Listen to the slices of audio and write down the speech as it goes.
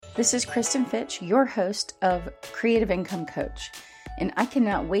This is Kristin Fitch, your host of Creative Income Coach, and I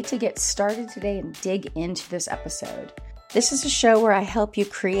cannot wait to get started today and dig into this episode. This is a show where I help you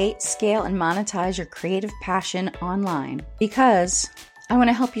create, scale, and monetize your creative passion online because I want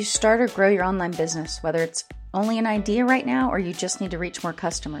to help you start or grow your online business, whether it's only an idea right now or you just need to reach more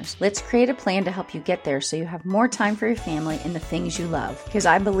customers. Let's create a plan to help you get there so you have more time for your family and the things you love, because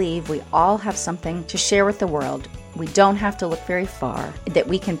I believe we all have something to share with the world. We don't have to look very far, that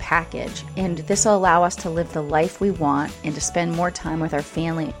we can package, and this will allow us to live the life we want and to spend more time with our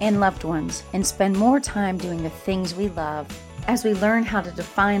family and loved ones and spend more time doing the things we love as we learn how to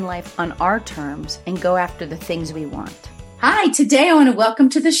define life on our terms and go after the things we want. Hi, today I want to welcome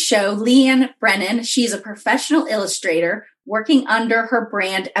to the show Leeanne Brennan. She's a professional illustrator working under her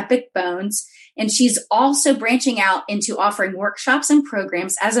brand Epic Bones, and she's also branching out into offering workshops and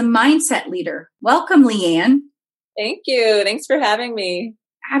programs as a mindset leader. Welcome, Leeanne. Thank you. Thanks for having me.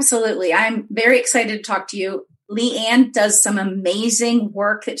 Absolutely. I'm very excited to talk to you. Leeanne does some amazing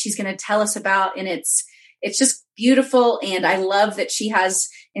work that she's going to tell us about, and it's just beautiful. And I love that she has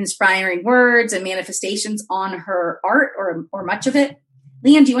inspiring words and manifestations on her art or much of it.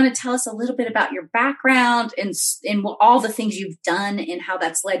 Leeanne, do you want to tell us a little bit about your background and all the things you've done and how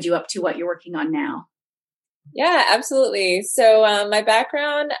that's led you up to what you're working on now? Yeah, absolutely. So my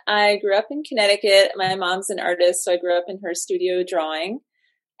background, I grew up in Connecticut. My mom's an artist, so I grew up in her studio drawing.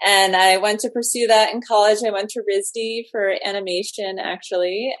 And I went to pursue that in college. I went to RISD for animation,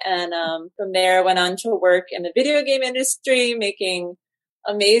 actually. And from there, I went on to work in the video game industry, making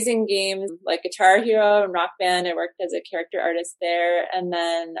amazing games like Guitar Hero and Rock Band. I worked as a character artist there. And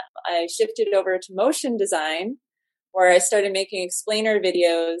then I shifted over to motion design, where I started making explainer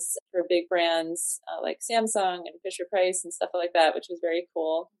videos for big brands like Samsung and Fisher-Price and stuff like that, which was very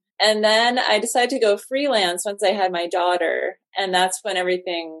cool. And then I decided to go freelance once I had my daughter. And that's when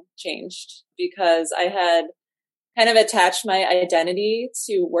everything changed, because I had kind of attached my identity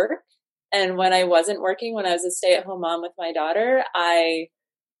to work. And when I wasn't working, when I was a stay-at-home mom with my daughter, I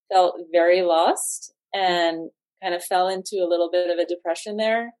felt very lost and kind of fell into a little bit of a depression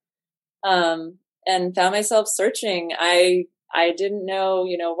there. And found myself searching. I didn't know,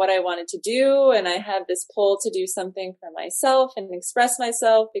 what I wanted to do. And I had this pull to do something for myself and express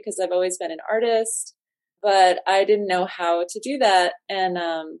myself because I've always been an artist, but I didn't know how to do that. And,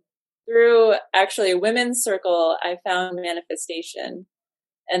 through actually a women's circle, I found manifestation.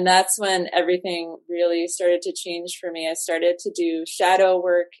 And that's when everything really started to change for me. I started to do shadow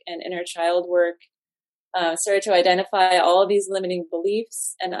work and inner child work, started to identify all of these limiting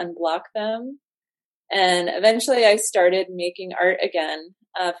beliefs and unblock them. And eventually I started making art again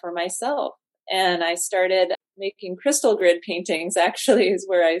for myself. And I started making crystal grid paintings, actually, is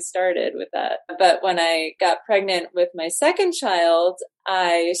where I started with that. But when I got pregnant with my second child,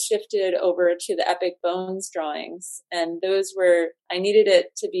 I shifted over to the Epic Bones drawings. And those were, I needed it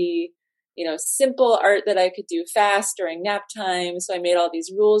to be, simple art that I could do fast during nap time. So I made all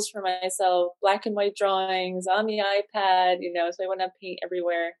these rules for myself, black and white drawings on the iPad, so I wouldn't have paint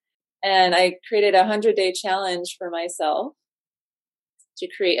everywhere. And I created a 100-day challenge for myself to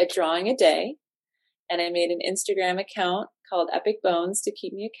create a drawing a day. And I made an Instagram account called Epic Bones to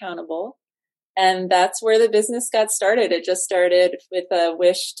keep me accountable. And that's where the business got started. It just started with a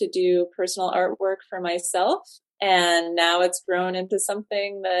wish to do personal artwork for myself. And now it's grown into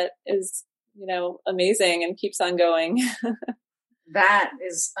something that is, amazing and keeps on going. That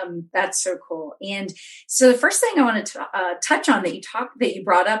is, that's so cool. And so the first thing I wanted to touch on that you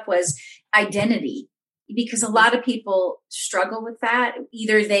brought up was identity, because a lot of people struggle with that.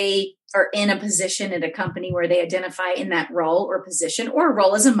 Either they are in a position at a company where they identify in that role or position, or a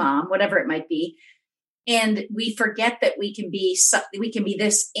role as a mom, whatever it might be. And we forget that we can be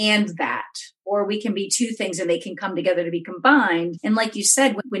this and that, or we can be two things and they can come together to be combined. And like you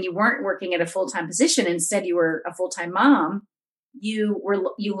said, when you weren't working at a full-time position, instead you were a full-time mom, you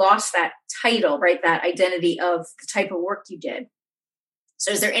lost that title, right? That identity of the type of work you did.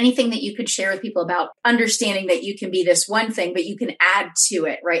 So is there anything that you could share with people about understanding that you can be this one thing, but you can add to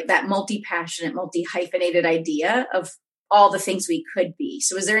it, right? That multi-passionate, multi-hyphenated idea of all the things we could be.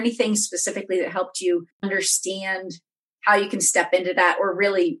 So is there anything specifically that helped you understand how you can step into that or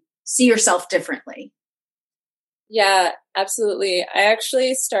really see yourself differently? Yeah, absolutely. I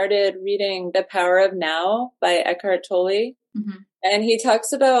actually started reading The Power of Now by Eckhart Tolle. Mm-hmm. And he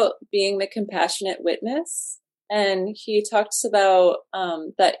talks about being the compassionate witness. And he talks about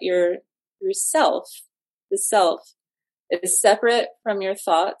that your self, the self, is separate from your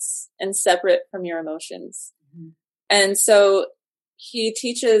thoughts and separate from your emotions. Mm-hmm. And so he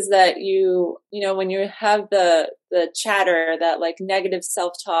teaches that when you have the chatter, that like negative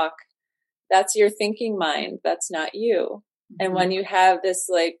self-talk, that's your thinking mind. That's not you. Mm-hmm. And when you have this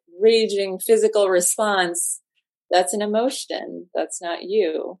like raging physical response, that's an emotion. That's not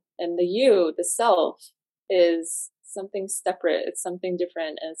you. And the self is something separate. It's something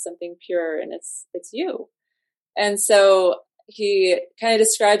different, and it's something pure, and it's you. And so he kind of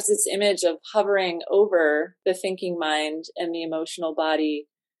describes this image of hovering over the thinking mind and the emotional body,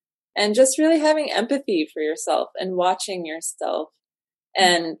 and just really having empathy for yourself and watching yourself.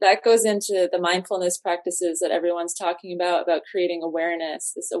 And that goes into the mindfulness practices that everyone's talking about creating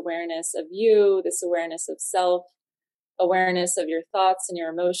awareness, this awareness of you, this awareness of self, awareness of your thoughts and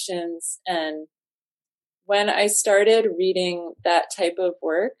your emotions. And when I started reading that type of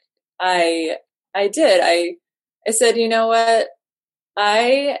work, I said, you know what?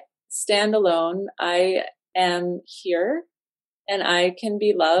 I stand alone. I am here, and I can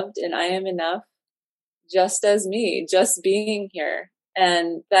be loved, and I am enough just as me, just being here.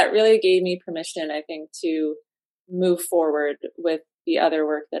 And that really gave me permission, I think, to move forward with the other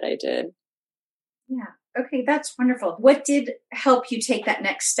work that I did. Yeah. Okay. That's wonderful. What did help you take that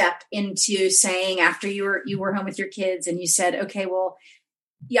next step into saying, after you were home with your kids and you said, okay, well,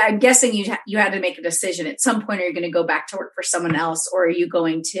 yeah, I'm guessing you had to make a decision at some point. Are you going to go back to work for someone else, or are you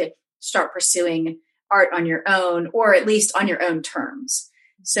going to start pursuing art on your own, or at least on your own terms?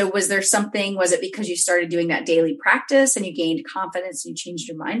 So was it because you started doing that daily practice and you gained confidence and you changed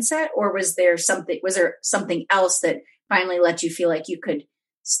your mindset? Or was there something else that finally let you feel like you could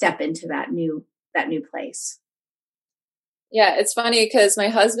step into that new place? Yeah, it's funny because my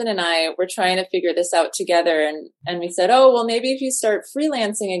husband and I were trying to figure this out together, and we said, oh, well, maybe if you start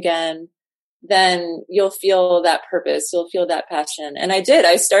freelancing again, then you'll feel that purpose, you'll feel that passion. And I did.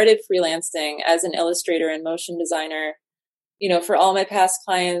 I started freelancing as an illustrator and motion designer, for all my past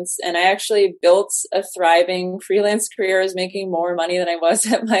clients. And I actually built a thriving freelance career. I was making more money than I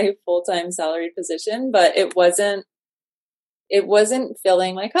was at my full-time salaried position, but it wasn't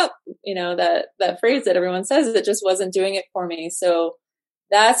filling my cup, that phrase that everyone says, it just wasn't doing it for me. So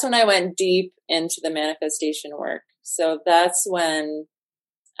that's when I went deep into the manifestation work. So that's when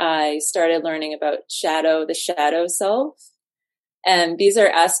I started learning about the shadow self. And these are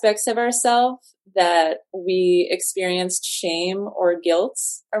aspects of ourself that we experienced shame or guilt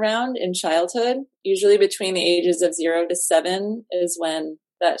around in childhood. Usually between the ages of 0 to 7 is when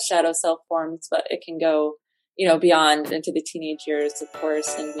that shadow self forms, but it can go beyond into the teenage years, of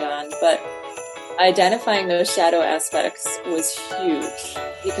course, and beyond. But identifying those shadow aspects was huge,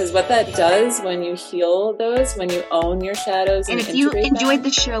 because what that does when you heal those, when you own your shadows, and if you enjoyed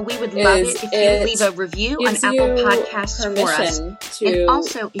the show, we would love it if you leave a review on Apple Podcasts for us. And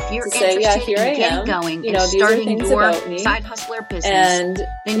also, if you're interested in getting going and starting your side hustle or business,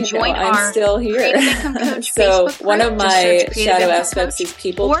 then join our Creative Income Coach so Facebook group. One of my shadow aspects is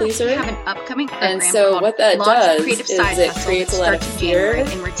people pleaser. We have an upcoming program, and so what that does is it Hustle creates a lot of fear.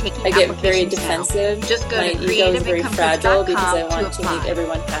 And we're taking I get very defensive. Just go my to ego is very fragile because I want to make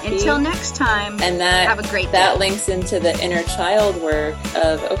everyone happy. Until next time, and that have a great day. That links into the inner child work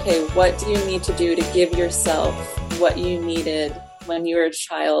of, okay, what do you need to do to give yourself what you needed when you were a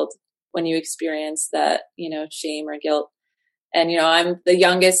child, when you experienced that, shame or guilt. And, I'm the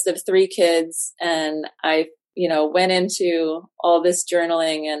youngest of 3 kids, and I, went into all this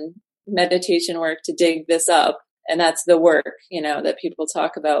journaling and meditation work to dig this up. And that's the work, that people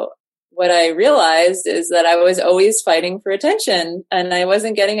talk about. What I realized is that I was always fighting for attention, and I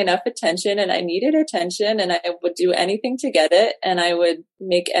wasn't getting enough attention, and I needed attention, and I would do anything to get it. And I would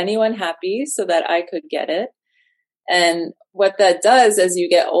make anyone happy so that I could get it. And what that does as you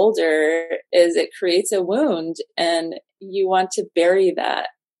get older is it creates a wound, and you want to bury that.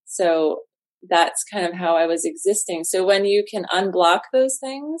 So that's kind of how I was existing. So when you can unblock those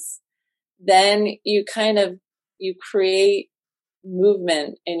things, then you create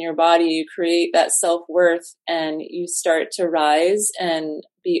movement in your body, you create that self-worth, and you start to rise and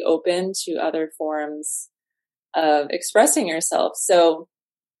be open to other forms of expressing yourself. So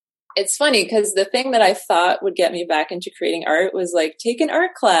it's funny because the thing that I thought would get me back into creating art was like take an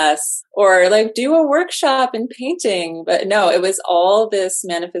art class or like do a workshop in painting. But no, it was all this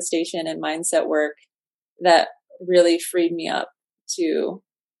manifestation and mindset work that really freed me up to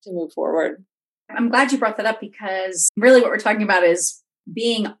move forward. I'm glad you brought that up, because really what we're talking about is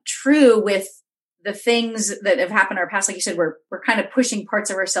being true with the things that have happened in our past. Like you said, we're kind of pushing parts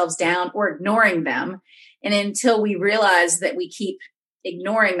of ourselves down or ignoring them. And until we realize that we keep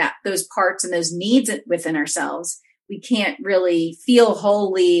ignoring those parts and those needs within ourselves, we can't really feel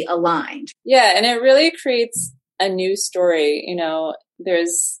wholly aligned. Yeah. And it really creates a new story. You know,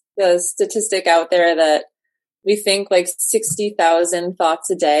 there's the statistic out there that we think like 60,000 thoughts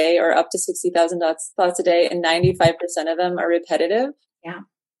a day, or up to 60,000 thoughts a day, and 95% of them are repetitive. Yeah.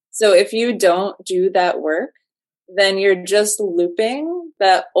 So if you don't do that work, then you're just looping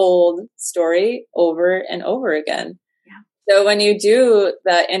that old story over and over again. Yeah. So when you do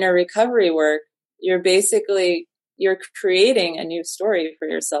that inner recovery work, you're creating a new story for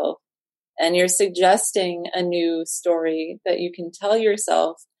yourself, and you're suggesting a new story that you can tell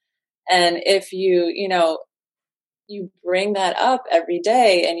yourself. And if you bring that up every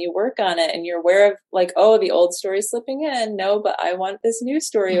day and you work on it, and you're aware of like, oh, the old story slipping in. No, but I want this new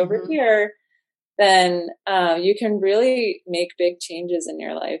story over here. Then you can really make big changes in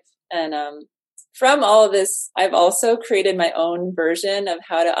your life. And from all of this, I've also created my own version of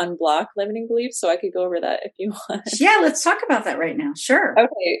how to unblock limiting beliefs. So I could go over that if you want. Yeah, let's talk about that right now. Sure.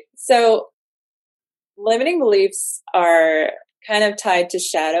 Okay. So limiting beliefs are kind of tied to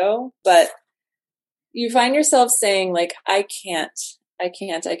shadow, but you find yourself saying like, I can't.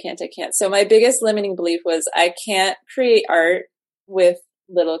 So my biggest limiting belief was I can't create art with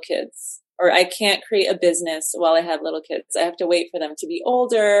little kids, or I can't create a business while I have little kids. I have to wait for them to be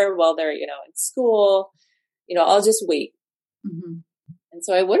older while they're, in school. I'll just wait. Mm-hmm. And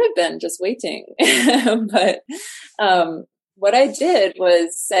so I would have been just waiting. But what I did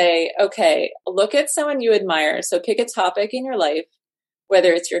was say, okay, look at someone you admire. So pick a topic in your life,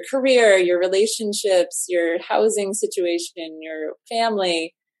 whether it's your career, your relationships, your housing situation, your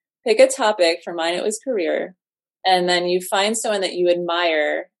family. Pick a topic. For mine, it was career. And then you find someone that you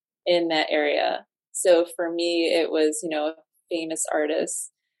admire in that area. So for me, it was, a famous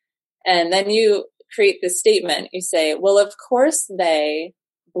artist. And then you create this statement. You say, well, of course they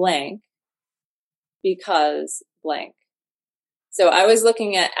blank because blank. So I was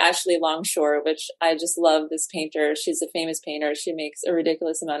looking at Ashley Longshore, which I just love this painter. She's a famous painter. She makes a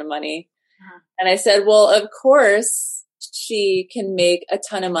ridiculous amount of money. Uh-huh. And I said, well, of course she can make a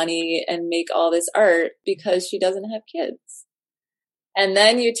ton of money and make all this art because she doesn't have kids. And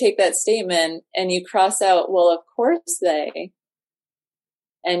then you take that statement and you cross out, well, of course they,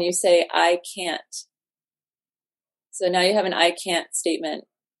 and you say, I can't. So now you have an I can't statement,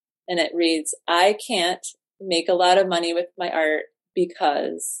 and it reads, I can't make a lot of money with my art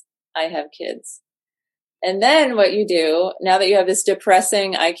because I have kids. And then what you do, now that you have this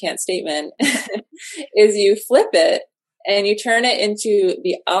depressing I can't statement, is you flip it and you turn it into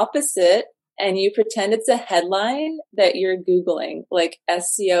the opposite, and you pretend it's a headline that you're Googling, like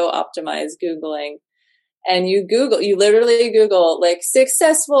SEO optimized Googling. And you literally Google like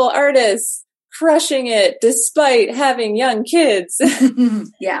successful artists crushing it despite having young kids.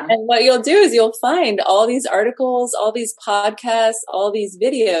 Yeah. And what you'll do is you'll find all these articles, all these podcasts, all these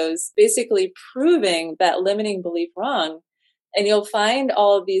videos basically proving that limiting belief wrong. And you'll find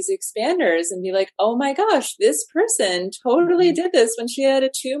all of these expanders and be like, oh my gosh, this person totally did this when she had a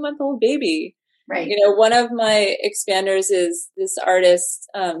 2-month-old baby. Right. One of my expanders is this artist,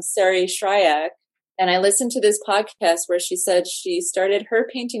 Sari Shryak. And I listened to this podcast where she said she started her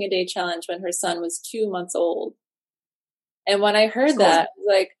painting a day challenge when her son was 2 months old. And when I heard that, I was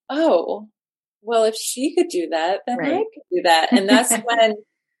like, oh, well, if she could do that, then I could do that. And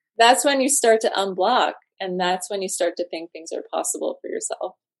that's when you start to unblock. And that's when you start to think things are possible for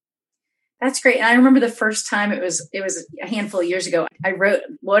yourself. That's great. And I remember the first time, it was a handful of years ago, I wrote,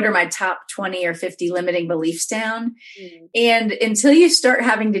 what are my top 20 or 50 limiting beliefs down? Mm. And until you start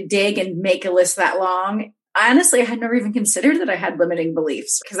having to dig and make a list that long, honestly, I had never even considered that I had limiting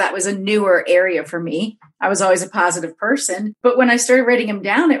beliefs, because that was a newer area for me. I was always a positive person. But when I started writing them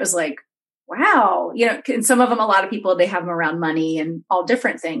down, it was like, wow, and some of them, a lot of people, they have them around money and all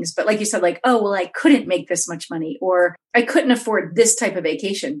different things. But like you said, like, oh, well, I couldn't make this much money, or I couldn't afford this type of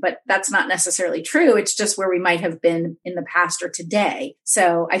vacation. But that's not necessarily true. It's just where we might have been in the past or today.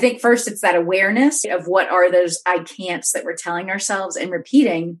 So I think first it's that awareness of what are those I can'ts that we're telling ourselves and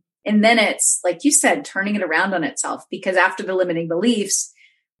repeating. And then it's, like you said, turning it around on itself, because after the limiting beliefs,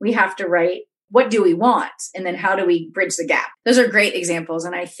 we have to write, what do we want? And then how do we bridge the gap? Those are great examples.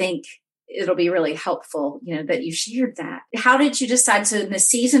 And I think it'll be really helpful, that you shared that. How did you decide to, in the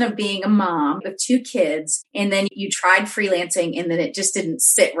season of being a mom of 2 kids, and then you tried freelancing and then it just didn't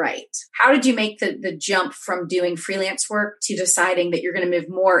sit right? How did you make the jump from doing freelance work to deciding that you're going to move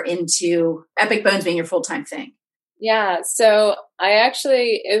more into Epic Bones being your full-time thing? Yeah. So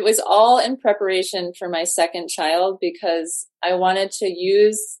it was all in preparation for my second child, because I wanted to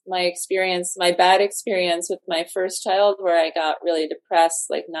use my bad experience with my first child, where I got really depressed,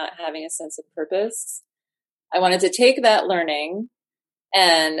 like not having a sense of purpose. I wanted to take that learning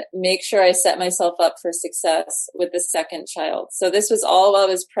and make sure I set myself up for success with the second child. So this was all while I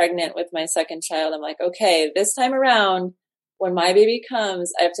was pregnant with my second child. I'm like, okay, this time around, when my baby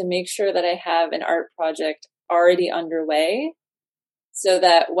comes, I have to make sure that I have an art project already underway, so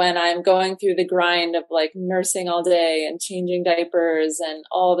that when I'm going through the grind of like nursing all day and changing diapers and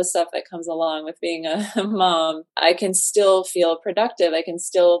all the stuff that comes along with being a mom, I can still feel productive. I can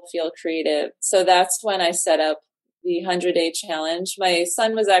still feel creative. So that's when I set up the 100-day challenge. My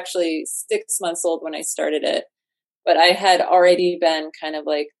son was actually 6 months old when I started it, but I had already been kind of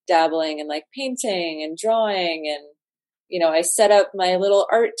like dabbling in like painting and drawing, and I set up my little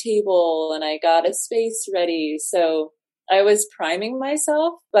art table and I got a space ready. So I was priming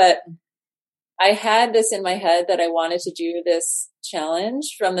myself, but I had this in my head that I wanted to do this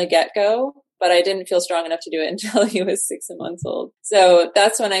challenge from the get-go, but I didn't feel strong enough to do it until he was 6 months old. So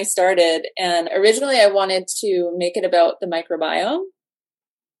that's when I started. And originally I wanted to make it about the microbiome,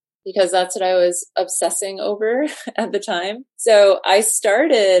 because that's what I was obsessing over at the time. So I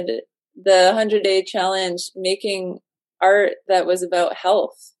started the 100-day challenge making art that was about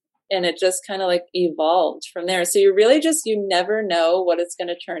health. And it just kind of like evolved from there. So you never know what it's going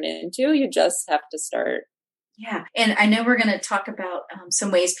to turn into. You just have to start. Yeah. And I know we're going to talk about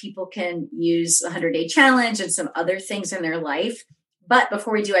some ways people can use the 100-day challenge and some other things in their life. But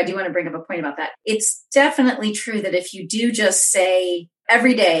before we do, I do want to bring up a point about that. It's definitely true that if you do just say,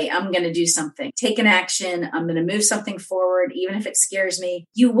 every day I'm going to do something, take an action, I'm going to move something forward, even if it scares me,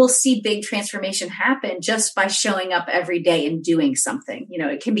 you will see big transformation happen just by showing up every day and doing something.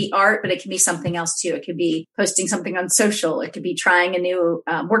 It can be art, but it can be something else too. It could be posting something on social. It could be trying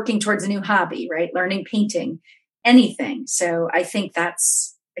working towards a new hobby, right? Learning painting, anything. So I think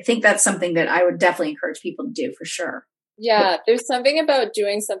that's something that I would definitely encourage people to do for sure. Yeah. There's something about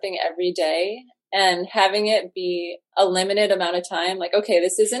doing something every day and having it be a limited amount of time. Like, okay,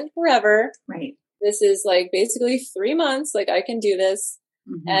 this isn't forever. Right. This is like basically 3 months. Like, I can do this.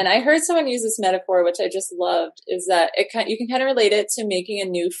 Mm-hmm. And I heard someone use this metaphor, which I just loved, is that you can kind of relate it to making a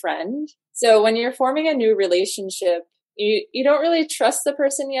new friend. So when you're forming a new relationship, you don't really trust the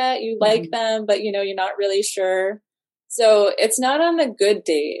person yet. You like them, but you're not really sure. So it's not on the good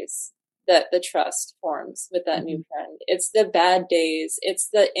days that the trust forms with that new friend. It's the bad days. It's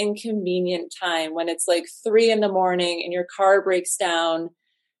the inconvenient time when it's like 3 a.m. and your car breaks down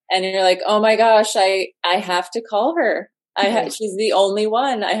and you're like, oh my gosh, I have to call her. She's the only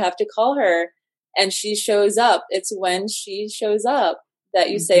one. I have to call her. And she shows up. It's when she shows up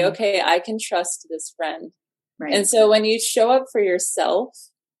that you say, okay, I can trust this friend. Right. And so when you show up for yourself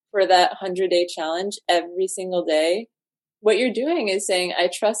for that 100-day challenge every single day, what you're doing is saying, I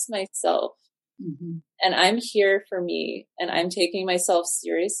trust myself and I'm here for me and I'm taking myself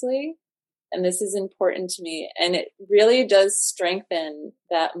seriously. And this is important to me. And it really does strengthen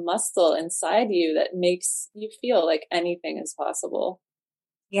that muscle inside you that makes you feel like anything is possible.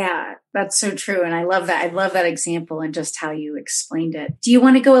 Yeah, that's so true. And I love that. I love that example and just how you explained it. Do you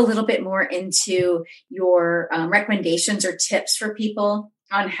want to go a little bit more into your recommendations or tips for people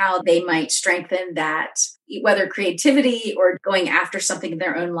on how they might strengthen that, whether creativity or going after something in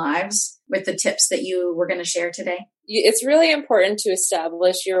their own lives, with the tips that you were going to share today? It's really important to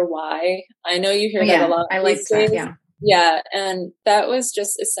establish your why. I know you hear that a lot. I like that. Yeah. Yeah. And that was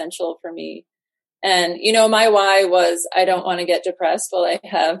just essential for me. And, my why was, I don't want to get depressed while I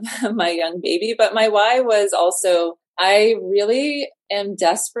have my young baby, but my why was also, I really am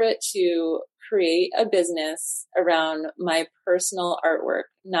desperate to create a business around my personal artwork,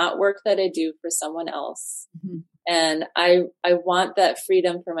 not work that I do for someone else. And I want that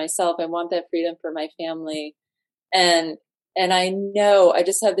freedom for myself. I want that freedom for my family. And I know, I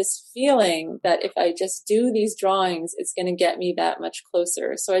just have this feeling that if I just do these drawings, it's going to get me that much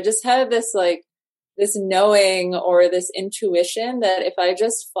closer. So I just have this knowing or this intuition that if I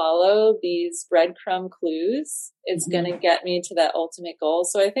just follow these breadcrumb clues, it's going to get me to that ultimate goal.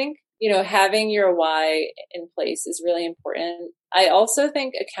 So I think, having your why in place is really important. I also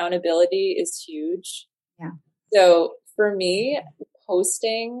think accountability is huge. Yeah. So for me,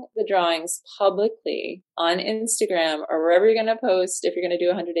 posting the drawings publicly on Instagram or wherever you're going to post, if you're going to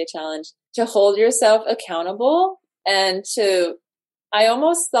do a 100-day challenge, to hold yourself accountable and I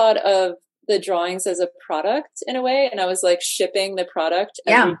almost thought of the drawings as a product in a way. And I was like shipping the product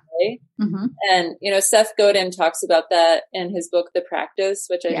every day. And, Seth Godin talks about that in his book, The Practice,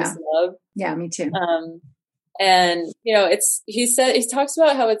 which I just love. Yeah, me too. And, he talks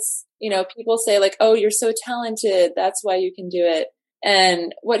about how it's, people say like, oh, you're so talented. That's why you can do it.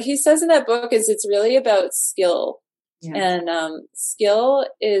 And what he says in that book is it's really about skill. And skill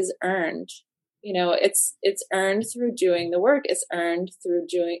is earned. it's earned through doing the work. It's earned through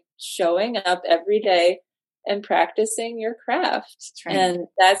showing up every day and practicing your craft. Right. And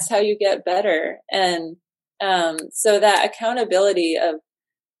that's how you get better. And so that accountability of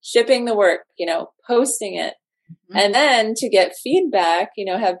shipping the work, posting it, mm-hmm. and then to get feedback,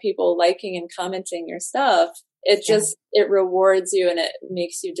 have people liking and commenting your stuff. It rewards you and it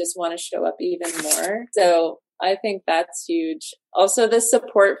makes you just want to show up even more. So I think that's huge. Also, the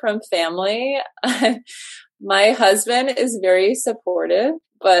support from family. My husband is very supportive,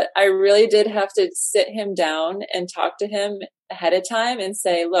 but I really did have to sit him down and talk to him ahead of time and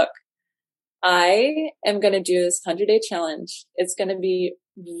say, look, I am going to do this 100-day challenge. It's going to be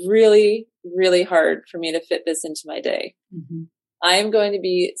really, really hard for me to fit this into my day. Mm-hmm. I'm going to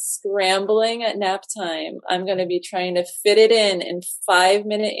be scrambling at nap time. I'm going to be trying to fit it in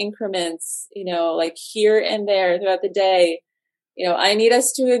 5-minute increments, like here and there throughout the day. I need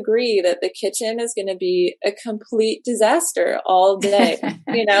us to agree that the kitchen is going to be a complete disaster all day.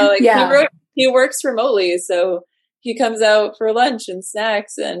 Yeah. He works remotely, so he comes out for lunch and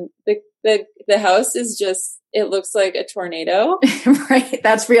snacks, and the house is just, it looks like a tornado. Right.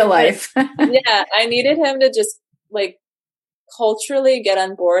 That's real life. Yeah. I needed him to just culturally get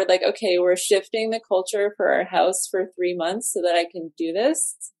on board. Like, okay, we're shifting the culture for our house for 3 months so that I can do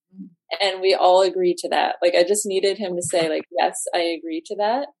this. And we all agree to that. I just needed him to say yes, I agree to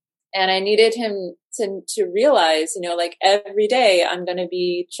that. And I needed him to realize, every day I'm going to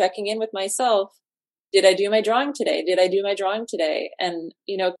be checking in with myself. Did I do my drawing today? Did I do my drawing today? And,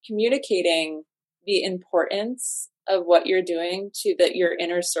 communicating the importance of what you're doing to your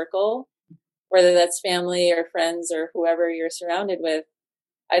inner circle, whether that's family or friends or whoever you're surrounded with,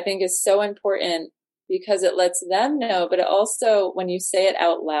 I think is so important because it lets them know. But it also, when you say it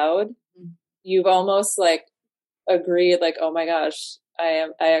out loud, you've almost agreed, oh my gosh, I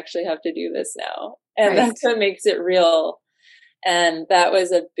actually have to do this now. And right. That's what makes it real. And that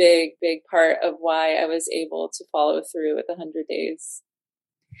was a big, big part of why I was able to follow through with 100 days.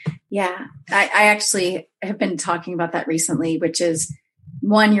 Yeah, I actually have been talking about that recently, which is,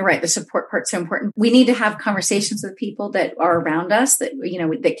 one, you're right, the support part's so important. We need to have conversations with people that are around us, that,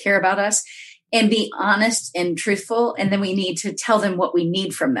 that care about us, and be honest and truthful. And then we need to tell them what we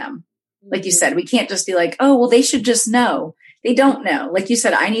need from them. Like you said, we can't just be like, oh, well, they should just know. They don't know. Like you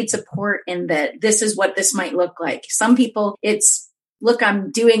said, I need support in that this is what this might look like. Some people, it's, look,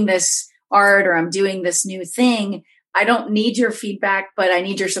 I'm doing this art or I'm doing this new thing. I don't need your feedback, but I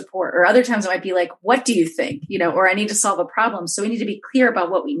need your support. Or other times it might be like, what do you think? Or I need to solve a problem. So we need to be clear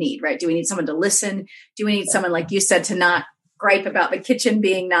about what we need, right? Do we need someone to listen? Do we need someone, like you said, to not gripe about the kitchen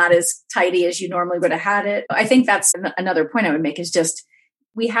being not as tidy as you normally would have had it? I think that's another point I would make, is just,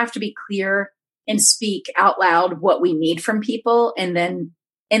 we have to be clear and speak out loud what we need from people. And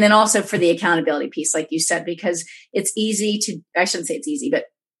then also for the accountability piece, like you said, because it's easy to, I shouldn't say it's easy, but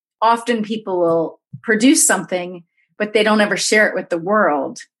often people will produce something, but they don't ever share it with the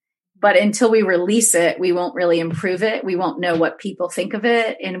world. But until we release it, we won't really improve it. We won't know what people think of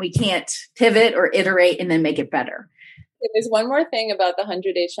it, and we can't pivot or iterate and then make it better. There's one more thing about the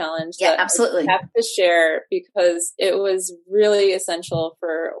 100-day challenge that absolutely. I have to share, because it was really essential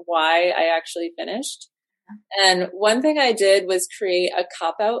for why I actually finished. And one thing I did was create a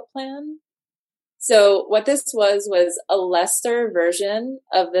cop-out plan. So what this was a lesser version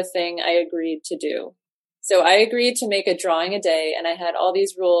of the thing I agreed to do. So I agreed to make a drawing a day, and I had all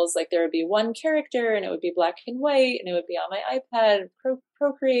these rules, like there would be one character and it would be black and white and it would be on my iPad,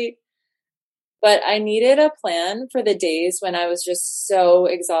 Procreate. But I needed a plan for the days when I was just so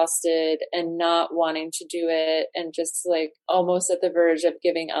exhausted and not wanting to do it and just almost at the verge of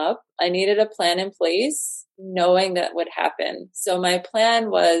giving up. I needed a plan in place, knowing that would happen. So my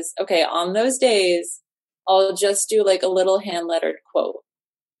plan was, okay, on those days, I'll just do a little hand lettered quote.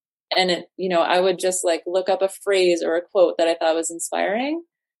 And I would just look up a phrase or a quote that I thought was inspiring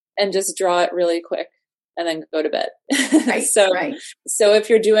and just draw it really quick and then go to bed. Right, so if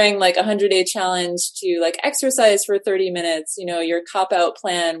you're doing a 100-day challenge to exercise for 30 minutes, your cop out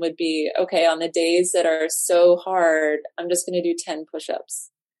plan would be, okay, on the days that are so hard, I'm just going to do 10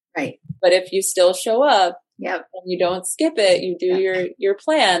 push-ups. Right. But if you still show up, yep, and you don't skip it, you do your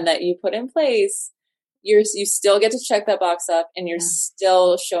plan that you put in place, you still get to check that box up, and you're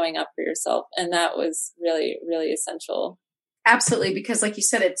still showing up for yourself. And that was really, really essential. Absolutely. Because like you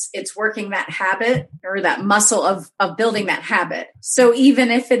said, it's working that habit or that muscle of building that habit. So even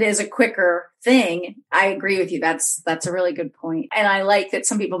if it is a quicker thing, I agree with you. That's a really good point. And I like that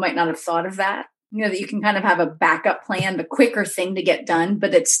some people might not have thought of that That you can kind of have a backup plan, the quicker thing to get done,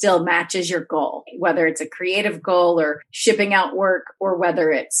 but it still matches your goal, whether it's a creative goal or shipping out work, or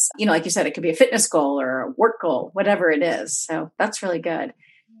whether it's, like you said, it could be a fitness goal or a work goal, whatever it is. So that's really good.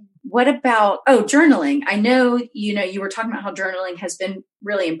 What about, journaling? I know, you were talking about how journaling has been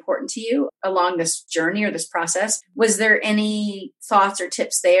really important to you along this journey or this process. Was there any thoughts or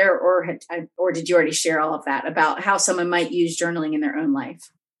tips there, or did you already share all of that about how someone might use journaling in their own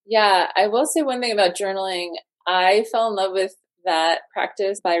life? Yeah, I will say one thing about journaling. I fell in love with that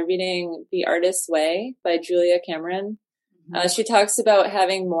practice by reading The Artist's Way by Julia Cameron. She talks about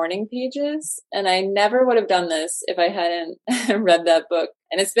having morning pages, and I never would have done this if I hadn't read that book.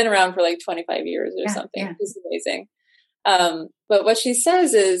 And it's been around for like 25 years or something. Yeah. It's amazing. But what she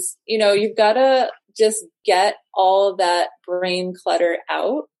says is, you've got to just get all that brain clutter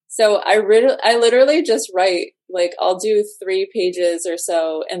out. So I literally just write, like, I'll do 3 pages or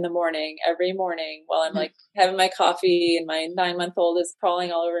so in the morning, every morning, while I'm like having my coffee and my 9-month-old is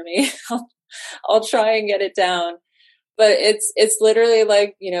crawling all over me. I'll try and get it down. But it's literally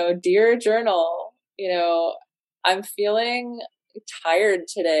like, dear journal, I'm feeling tired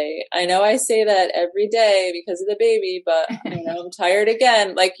today. I know I say that every day because of the baby, but I'm tired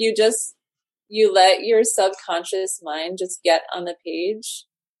again. Like you let your subconscious mind just get on the page.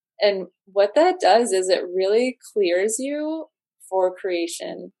 And what that does is it really clears you for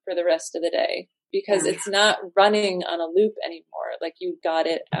creation for the rest of the day, because it's not running on a loop anymore. Like you got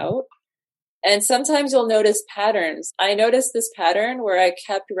it out. And sometimes you'll notice patterns. I noticed this pattern where I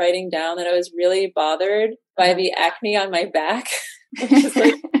kept writing down that I was really bothered by the acne on my back, which is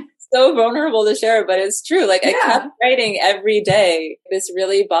like so vulnerable to share, but it's true. Like I kept writing every day, this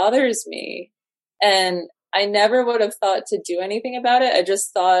really bothers me. And I never would have thought to do anything about it. I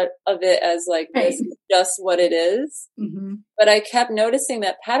just thought of it as like, this is just what it is. Mm-hmm. But I kept noticing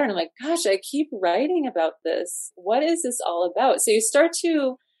that pattern. I'm like, gosh, I keep writing about this. What is this all about? So you start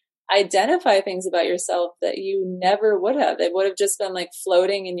to identify things about yourself that you never would have. It would have just been like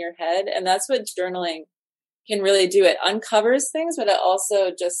floating in your head. And that's what journaling can really do. It uncovers things, but it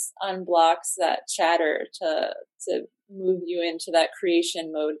also just unblocks that chatter to move you into that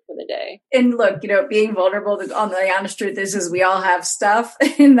creation mode for the day. And look, being vulnerable, the honest truth is we all have stuff,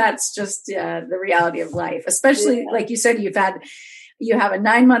 and that's just the reality of life. Especially like you said, you have a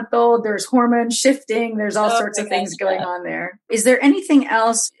 9-month-old, there's hormone shifting, there's all sorts of things going on there. Is there anything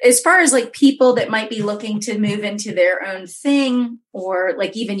else as far as like people that might be looking to move into their own thing, or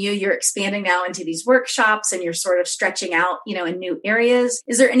like even you're expanding now into these workshops and you're sort of stretching out, in new areas?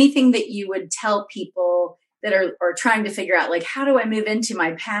 Is there anything that you would tell people that are trying to figure out, like, how do I move into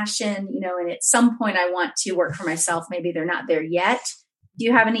my passion? And at some point I want to work for myself. Maybe they're not there yet. Do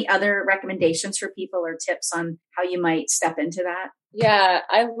you have any other recommendations for people or tips on how you might step into that? Yeah,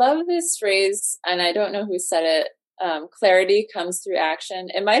 I love this phrase, and I don't know who said it. Clarity comes through action.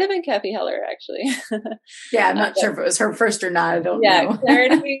 It might have been Kathy Heller, actually. Yeah, I'm not sure if it was her first or not. I don't know.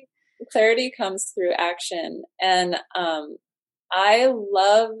 Clarity comes through action. And I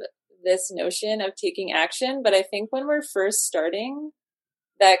love this notion of taking action, but I think when we're first starting,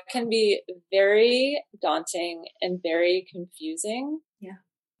 that can be very daunting and very confusing. Yeah.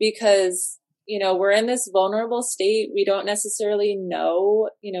 Because we're in this vulnerable state. We don't necessarily know,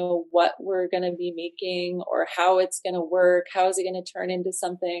 what we're going to be making or how it's going to work. How is it going to turn into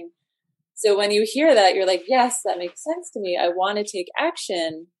something? So when you hear that, you're like, yes, that makes sense to me. I want to take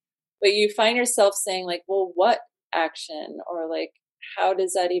action. But you find yourself saying like, well, what action? Or like, how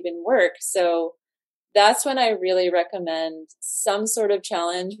does that even work? So that's when I really recommend some sort of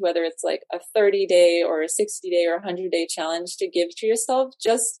challenge, whether it's like a 30-day or a 60-day or 100-day challenge to give to yourself,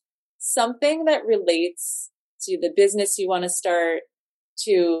 just something that relates to the business you want to start,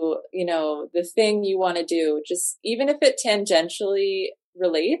 to, the thing you want to do, just even if it tangentially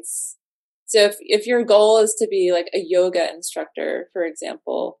relates. So if your goal is to be like a yoga instructor, for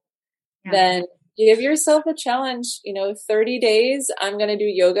example, then give yourself a challenge, 30 days, I'm going to do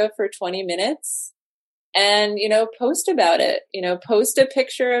yoga for 20 minutes and, post about it, post a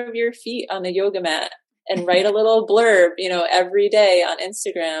picture of your feet on the yoga mat and write a little blurb, every day on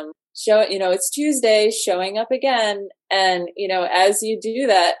Instagram. Show, it's Tuesday, showing up again. And, as you do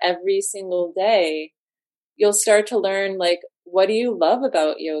that every single day, you'll start to learn, like, what do you love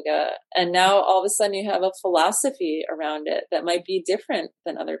about yoga? And now all of a sudden you have a philosophy around it that might be different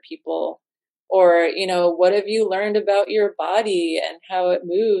than other people. Or, what have you learned about your body and how it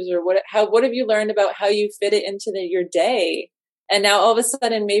moves? Or what have you learned about how you fit it into your day? And now all of a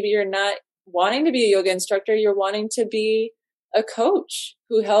sudden, maybe you're not wanting to be a yoga instructor. You're wanting to be a coach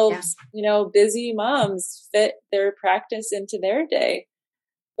who helps, busy moms fit their practice into their day.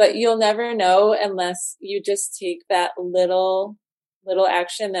 but you'll never know unless you just take that little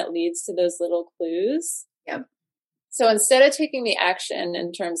action that leads to those little clues. Yep. So instead of taking the action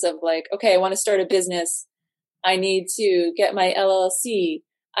in terms of like, okay, I want to start a business, I need to get my LLC,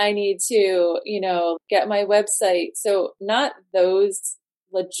 I need to, get my website. So not those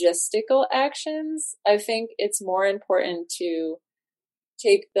logistical actions. I think it's more important to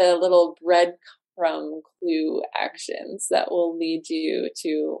take the little breadcrumb clue actions that will lead you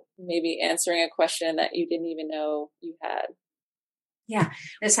to maybe answering a question that you didn't even know you had. Yeah,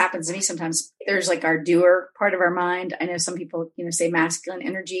 this happens to me sometimes. There's like our doer part of our mind. I know some people, say masculine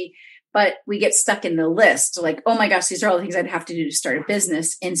energy, but we get stuck in the list like, oh my gosh, these are all the things I'd have to do to start a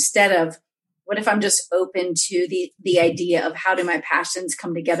business, instead of what if I'm just open to the idea of how do my passions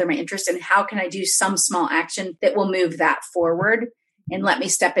come together, my interests, and how can I do some small action that will move that forward and let me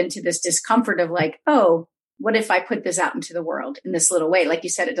step into this discomfort of like, oh, what if I put this out into the world in this little way? Like you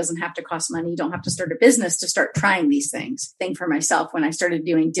said, it doesn't have to cost money. You don't have to start a business to start trying these things. Thing for myself, when I started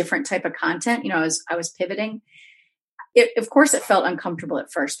doing different type of content, I was pivoting. Of course, it felt uncomfortable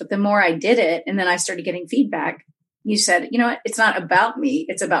at first, but the more I did it, and then I started getting feedback, you said, it's not about me.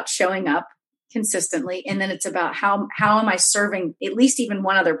 It's about showing up consistently. And then it's about how am I serving at least even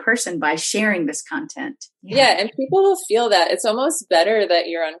one other person by sharing this content? Yeah. And people will feel that. It's almost better that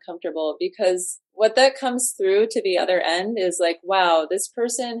you're uncomfortable, because what that comes through to the other end is like, wow, this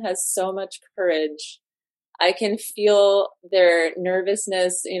person has so much courage. I can feel their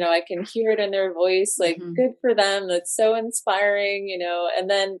nervousness, I can hear it in their voice, like, good for them. That's so inspiring, and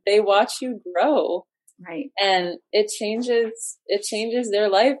then they watch you grow. Right. And it changes their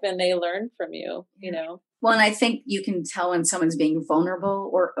life, and they learn from you, Well, and I think you can tell when someone's being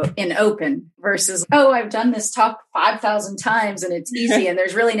vulnerable or open versus, oh, I've done this talk 5,000 times and it's easy. And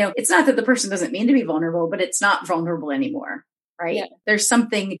there's really it's not that the person doesn't mean to be vulnerable, but it's not vulnerable anymore. Right. Yeah. There's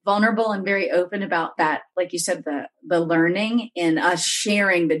something vulnerable and very open about that. Like you said, the learning and us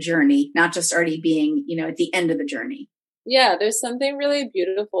sharing the journey, not just already being, at the end of the journey. Yeah, there's something really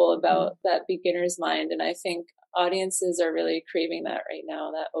beautiful about that beginner's mind. And I think audiences are really craving that right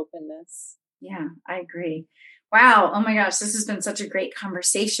now, that openness. Yeah, I agree. Wow. Oh my gosh, this has been such a great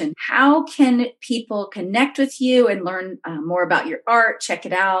conversation. How can people connect with you and learn more about your art? Check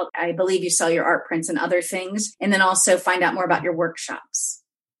it out. I believe you sell your art prints and other things, and then also find out more about your workshops.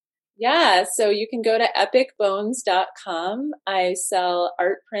 Yeah, so you can go to epicbones.com. I sell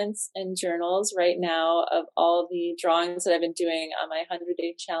art prints and journals right now of all the drawings that I've been doing on my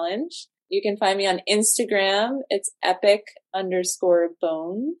 100-day challenge. You can find me on Instagram. It's epic_bones.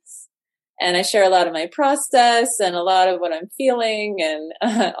 And I share a lot of my process and a lot of what I'm feeling, and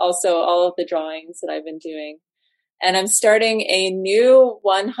also all of the drawings that I've been doing. And I'm starting a new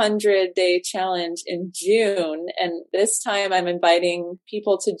 100-day challenge in June. And this time I'm inviting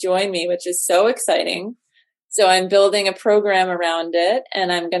people to join me, which is so exciting. So I'm building a program around it,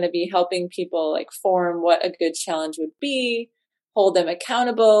 and I'm going to be helping people like form what a good challenge would be, hold them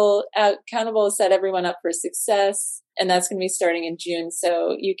accountable, set everyone up for success. And that's going to be starting in June.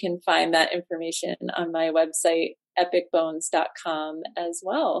 So you can find that information on my website, epicbones.com as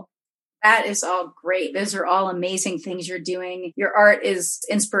well. That is all great. Those are all amazing things you're doing. Your art is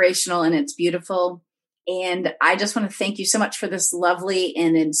inspirational and it's beautiful. And I just want to thank you so much for this lovely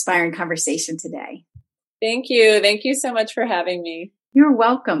and inspiring conversation today. Thank you. Thank you so much for having me. You're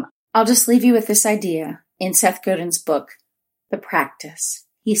welcome. I'll just leave you with this idea. In Seth Godin's book, The Practice,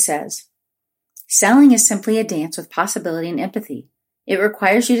 he says, selling is simply a dance with possibility and empathy. It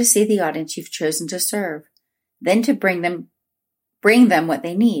requires you to see the audience you've chosen to serve, then to bring them what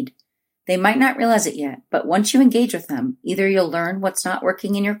they need. They might not realize it yet, but once you engage with them, either you'll learn what's not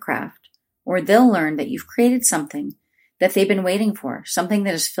working in your craft, or they'll learn that you've created something that they've been waiting for, something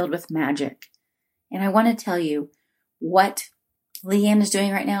that is filled with magic. And I want to tell you what Leeanne is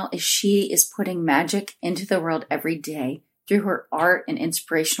doing right now is she is putting magic into the world every day through her art and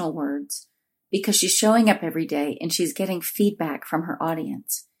inspirational words, because she's showing up every day and she's getting feedback from her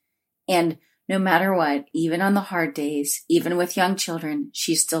audience. And no matter what, even on the hard days, even with young children,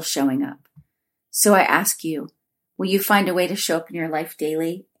 she's still showing up. So I ask you, will you find a way to show up in your life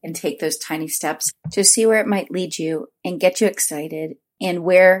daily and take those tiny steps to see where it might lead you and get you excited, and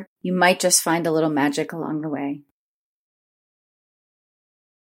where you might just find a little magic along the way?